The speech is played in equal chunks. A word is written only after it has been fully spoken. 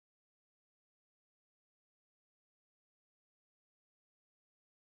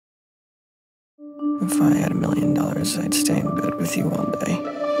If I had $1 million, I'd stay in bed with you all day.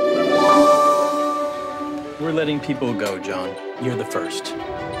 We're letting people go, John. You're the first.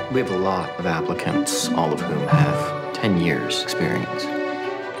 We have a lot of applicants, all of whom have 10 years experience.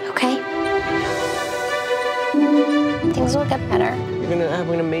 Okay. Things will get better. You're gonna have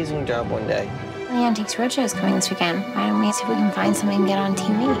an amazing job one day. The Antiques Roadshow is coming this weekend. Why don't we see if we can find something to get on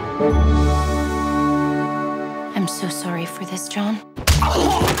TV? I'm so sorry for this, John.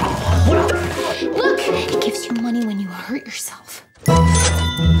 Look! It gives you money when you hurt yourself.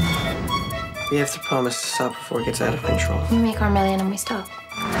 We have to promise to stop before it gets out of control. We make our million and we stop.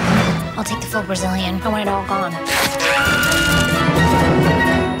 I'll take the full Brazilian. I want it all gone.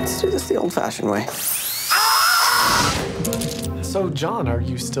 Let's do this the old-fashioned way. So, John, are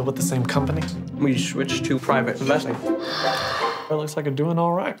you still with the same company? We switched to private investing. It looks like you're doing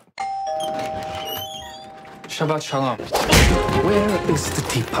all right. Shabbat shalom. Where is the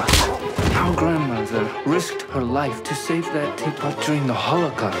teapot? Our grandmother risked her life to save that teapot during the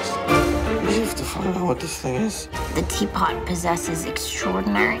Holocaust. We have to find out what this thing is. The teapot possesses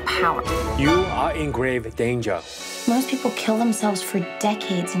extraordinary power. You are in grave danger. Most people kill themselves for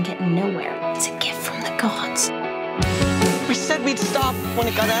decades and get nowhere. It's a gift from the gods. We said we'd stop when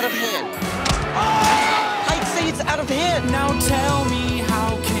it got out of hand. I'd say it's out of hand. Now tell me,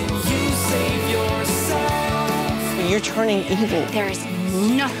 how can you save yourself? You're turning evil. There is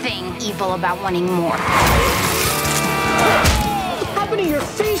nothing evil about wanting more. What's happening to your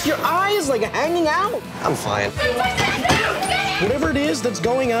face? Your eyes like hanging out? I'm fine. Whatever it is that's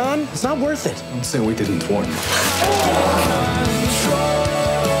going on, it's not worth it. I'm saying we didn't warn you.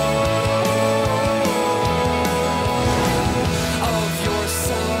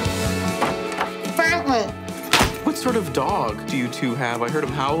 What sort of dog do you two have? I heard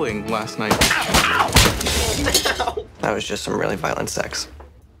him howling last night. That was just some really violent sex.